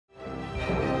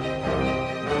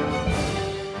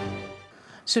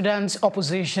Sudan's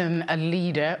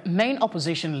main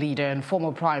opposition leader and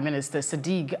former Prime Minister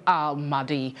Sadiq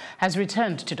al-Mahdi has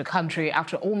returned to the country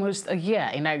after almost a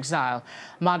year in exile.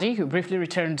 Mahdi, who briefly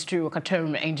returned to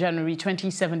Khartoum in January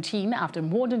 2017 after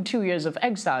more than 2 years of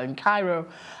exile in Cairo,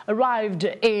 arrived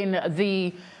in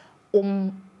the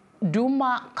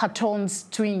Duma Khartoum's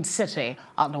twin city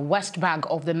on the west bank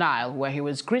of the Nile, where he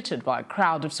was greeted by a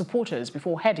crowd of supporters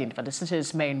before heading for the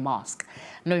city's main mosque.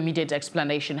 No immediate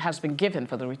explanation has been given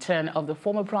for the return of the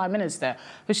former Prime Minister,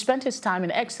 who spent his time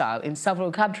in exile in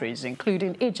several countries,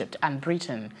 including Egypt and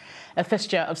Britain. A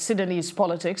fixture of Sudanese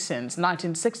politics since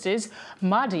 1960s,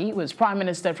 Mahdi was Prime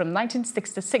Minister from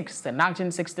 1966 to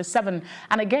 1967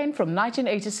 and again from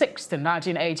 1986 to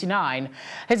 1989,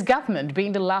 his government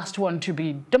being the last one to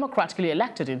be democratically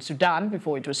elected in Sudan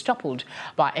before it was toppled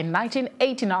by a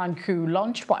 1989 coup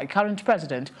launched by current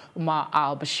President Omar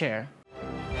al-Bashir.